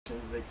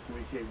imitations. They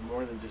communicate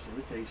more than just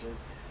imitations.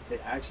 They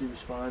actually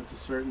respond to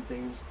certain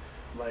things,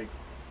 like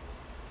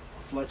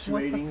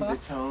fluctuating the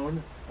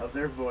tone of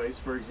their voice.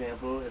 For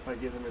example, if I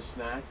give them a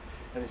snack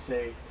and I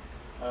say,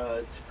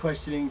 it's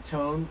questioning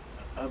tone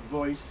of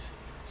voice,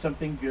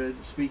 something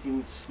good,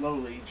 speaking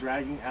slowly,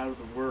 dragging out of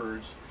the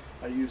words.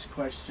 I use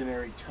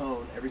questionary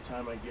tone every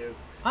time I give.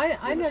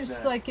 I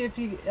noticed, like, if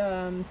you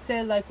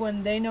say, like,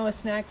 when they know a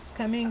snack's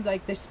coming,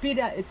 like, they speed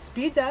up. It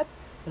speeds up.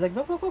 It's like,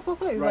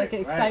 Right, like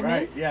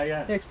excitement. Right.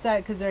 Yeah. They're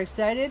excited because they're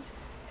excited,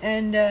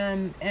 and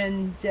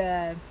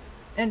the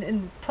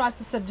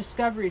process of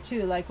discovery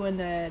too. Like when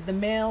the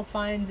male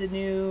finds a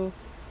new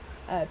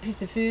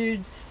piece of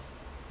foods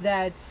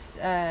that's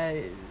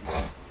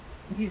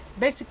he's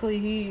basically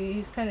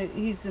he's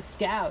the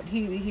scout.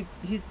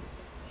 He's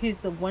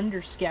the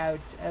wonder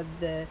scout of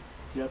the.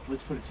 Yep.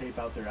 Let's put a tape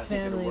out there. I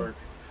family. think it'll work.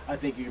 I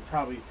think you could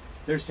probably.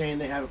 They're saying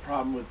they have a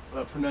problem with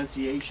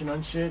pronunciation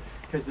on shit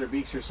because their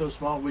beaks are so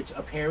small. Which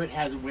a parrot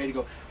has a way to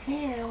go.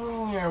 You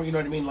know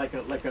what I mean? Like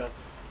a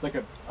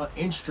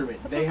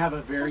instrument. They have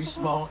a very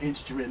small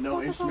instrument,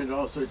 no instrument at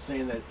all. So it's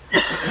saying that,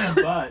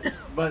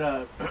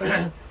 but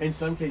in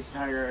some cases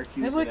higher IQ.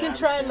 Maybe we can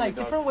try like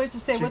different ways to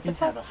say what the fuck. Chickens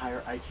have a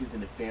higher IQ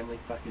than a family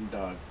fucking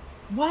dog.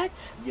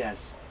 What?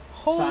 Yes.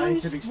 Holy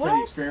Scientific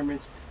study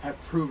experiments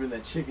have proven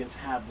that chickens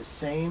have the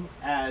same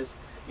as,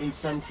 in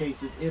some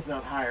cases, if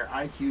not higher,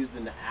 IQs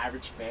than the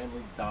average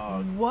family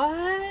dog.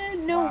 What?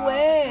 No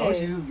way. I told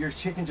you, your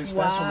chickens are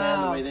special,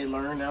 man, the way they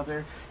learn out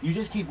there. You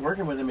just keep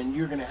working with them and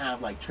you're going to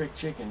have, like, trick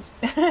chickens.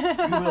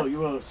 You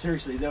will.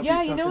 Seriously.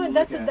 Yeah, you know what?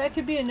 That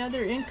could be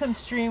another income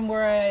stream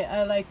where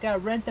I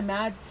rent them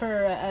out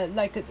for,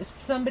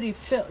 somebody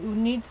who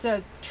needs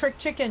a trick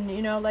chicken,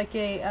 you know, like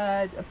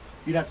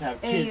You'd have to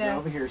have kids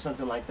over here or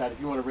something like that if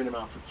you want to rent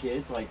them out for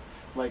kids, like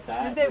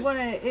that.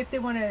 If they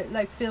want to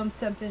like film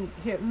something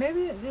here,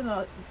 maybe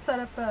set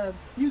up a.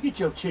 You get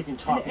your chicken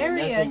talking, and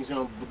that thing's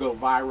gonna go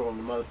viral on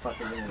the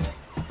motherfucking internet.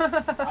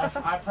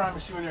 I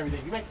promise you and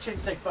everything. You make the chicken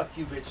say "fuck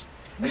you, bitch,"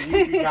 and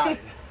you got it.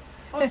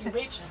 Fuck you,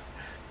 bitch.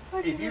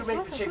 If you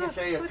make the chicken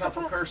say a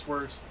couple curse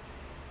words,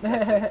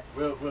 that's it.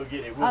 We'll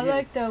get it. I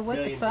like the what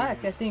the fuck.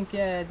 Views. I think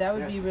that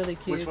would be really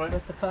cute. Which one?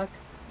 What the fuck?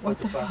 What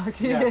the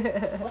fuck?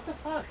 Yeah. What the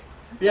fuck?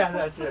 Yeah,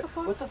 that's it.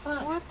 What the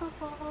fuck? What the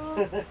fuck? All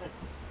right,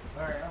 I'm gonna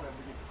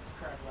get this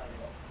crap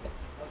lighted up.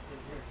 I'll sit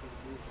here for the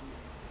blue sheet.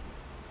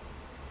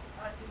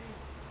 All right,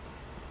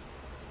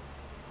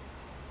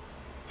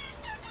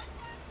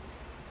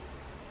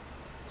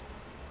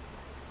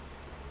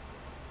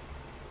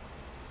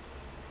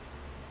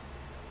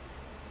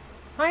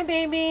 Hi,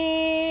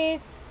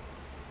 babies.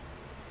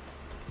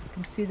 You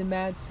can see the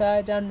mad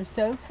side on the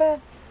sofa.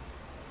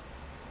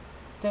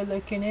 They're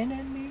looking in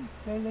at me.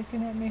 They're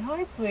looking at me.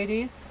 Hi,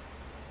 sweeties.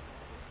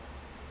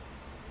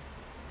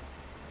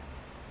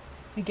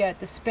 We got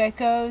the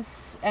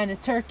Speckos and a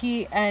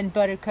turkey and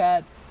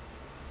Buttercup.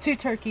 2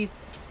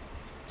 turkeys.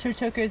 2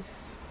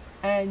 turkeys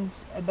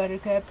and a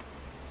Buttercup.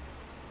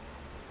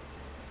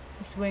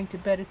 Just winked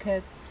at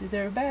Buttercup.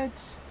 They're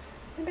about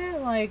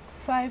like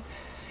 5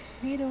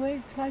 feet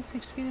away, 5,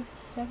 6 feet,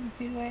 7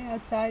 feet away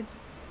outside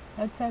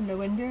my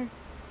window.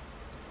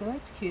 So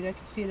that's cute. I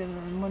can see them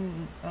on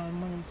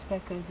one of the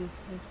Speckos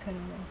is kind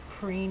of like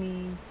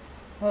preening.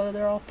 Well,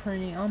 they're all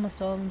preening.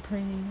 Almost all of them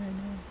preening right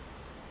now.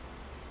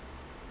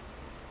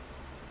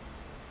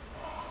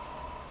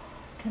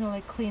 Kind of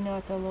like clean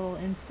out the little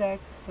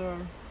insects or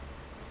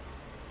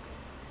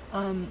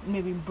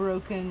maybe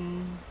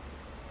broken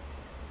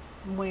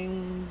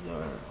wings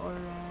or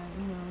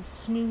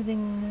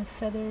smoothing their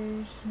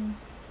feathers.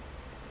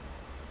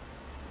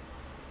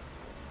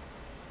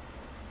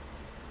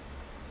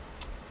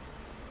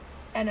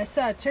 And I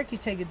saw a turkey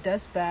take a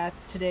dust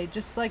bath today,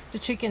 just like the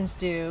chickens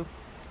do.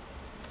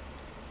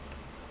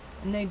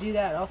 And they do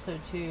that also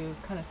to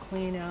kind of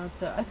clean out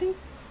the. I think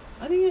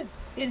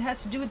it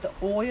has to do with the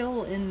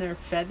oil in their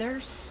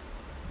feathers.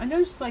 I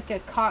noticed like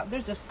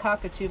there's this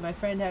cockatoo. My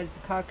friend has a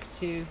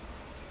cockatoo,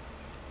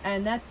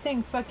 and that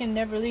thing fucking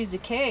never leaves a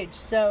cage.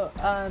 So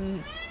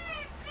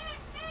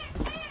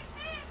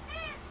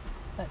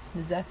that's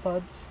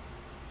Mizephods.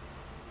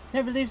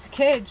 Never leaves a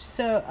cage.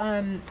 So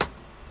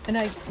and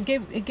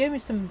it gave me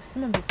some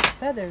of his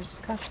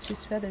feathers,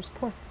 cockatoo's feathers.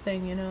 Poor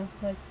thing,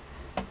 like,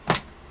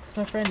 because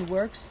my friend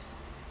works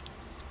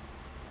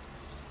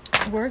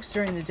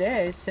during the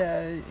day,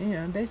 so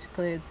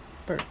basically,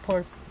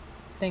 poor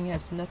thing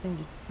has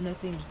nothing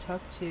to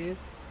talk to.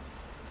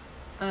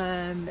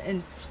 And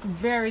it's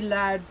very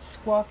loud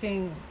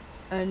squawking,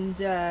 and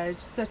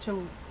such a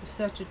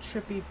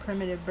trippy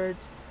primitive bird.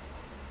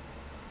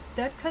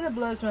 That kind of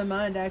blows my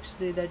mind,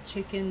 actually, that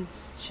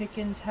chickens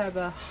have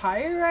a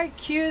higher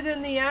IQ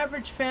than the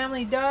average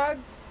family dog,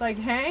 like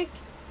Hank.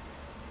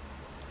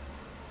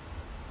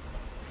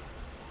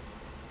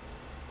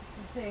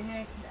 You'd say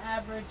Hank's an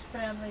average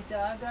family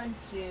dog, aren't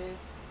you,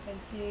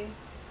 Hanky?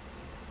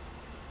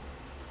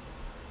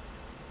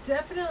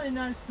 Definitely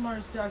not as smart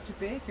as Dr.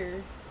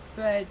 Baker,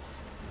 but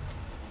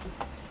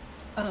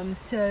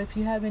so if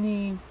you have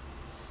any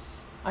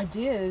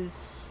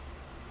ideas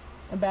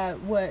about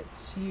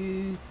what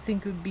you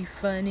think would be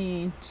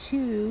funny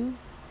to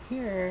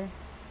hear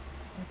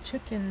a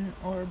chicken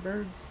or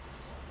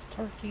birds,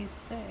 turkeys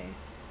say.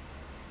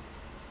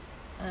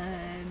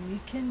 You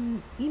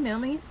can email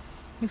me,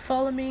 you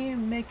follow me,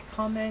 make a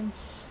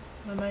comment.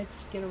 I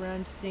might get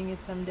around to seeing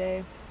it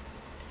someday.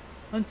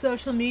 On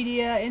social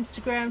media,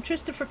 Instagram,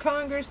 Trista for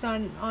Congress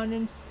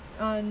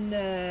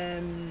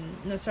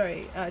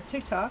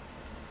TikTok.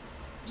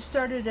 Just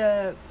started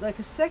a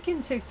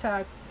second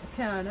TikTok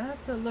account. I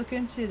have to look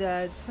into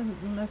that.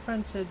 My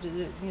friend said,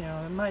 it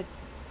might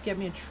get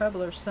me in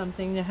trouble or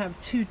something to have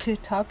 2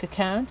 TikTok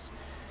accounts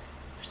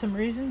for some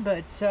reason,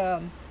 but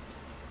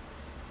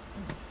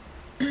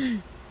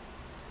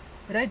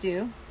but I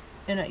do.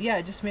 And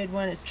I just made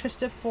one. It's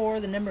Trista for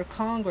the number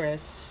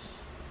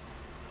Congress.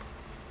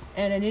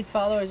 And I need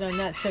followers on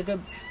that, so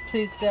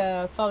please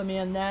follow me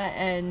on that.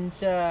 And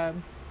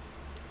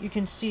you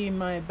can see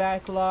my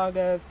backlog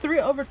of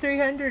over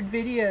 300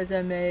 videos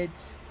I made,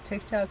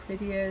 TikTok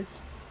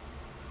videos.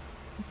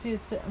 You see,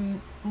 it's,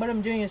 what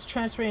I'm doing is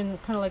transferring,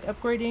 kind of like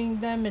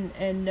upgrading them,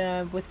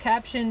 and with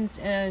captions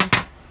and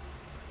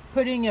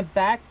putting a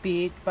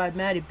backbeat by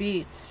Maddie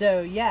Beats.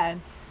 So yeah,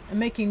 I'm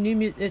making new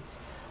music.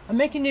 I'm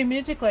making new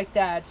music like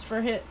that. It's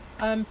for hip.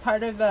 I'm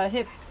part of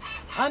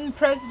I'm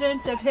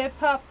president of Hip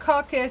Hop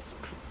Caucus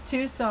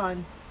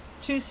Tucson.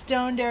 2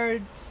 stoner.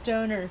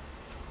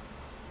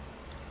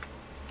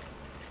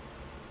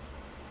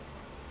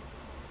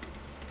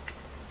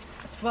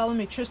 So follow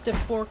me, Trista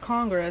for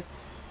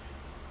Congress,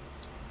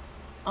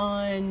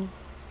 on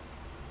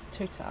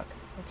TikTok.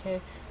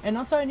 Okay, and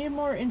also I need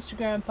more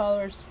Instagram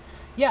followers.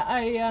 Yeah,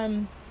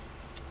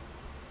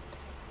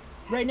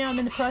 right now I'm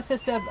in the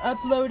process of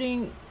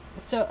upgrading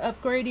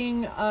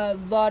a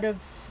lot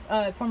of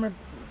former,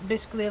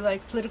 basically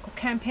like political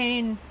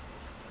campaign.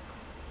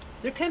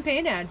 They're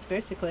campaign ads,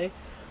 basically.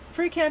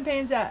 Free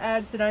campaigns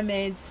ads that I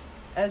made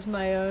as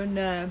my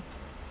own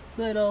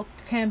little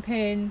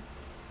campaign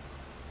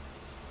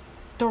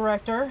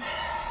director,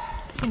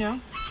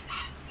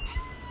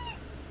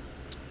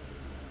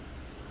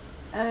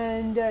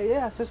 And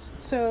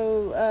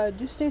so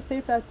do stay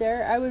safe out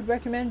there. I would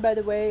recommend, by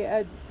the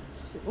way,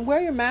 wear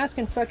your mask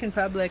in fucking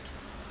public,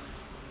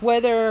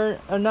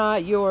 whether or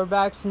not you're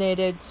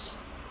vaccinated,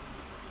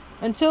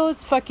 until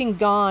it's fucking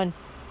gone.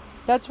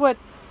 That's what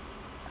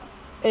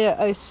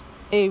a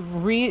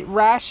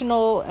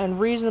rational and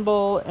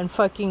reasonable and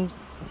fucking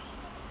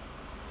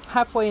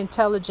halfway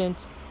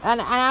intelligent, an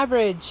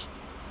average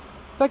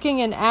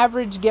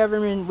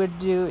government would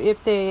do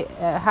if they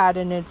had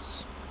in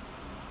its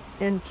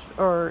I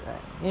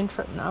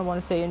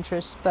want to say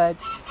interest,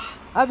 but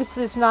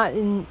obviously it's not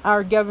in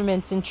our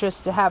government's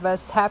interest to have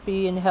us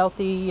happy and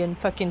healthy and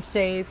fucking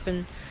safe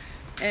and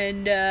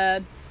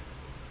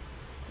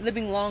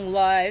living long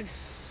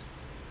lives.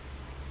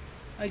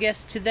 I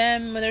guess to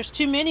them, there's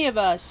too many of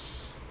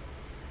us.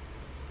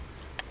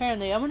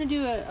 Apparently,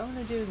 maybe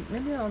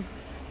I'll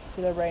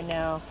do that right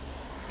now.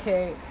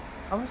 Okay,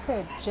 I'm gonna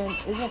say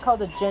isn't it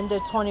called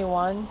Agenda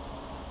 21?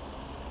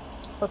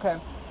 Okay,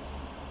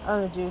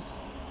 I'll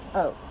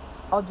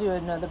do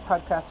another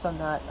podcast on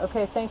that.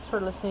 Okay, thanks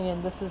for listening,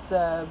 and this is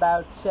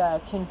about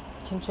Can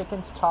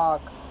Chickens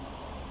Talk?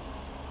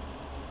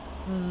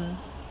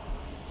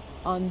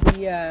 On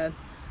the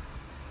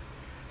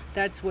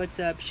That's What's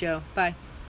Up show. Bye.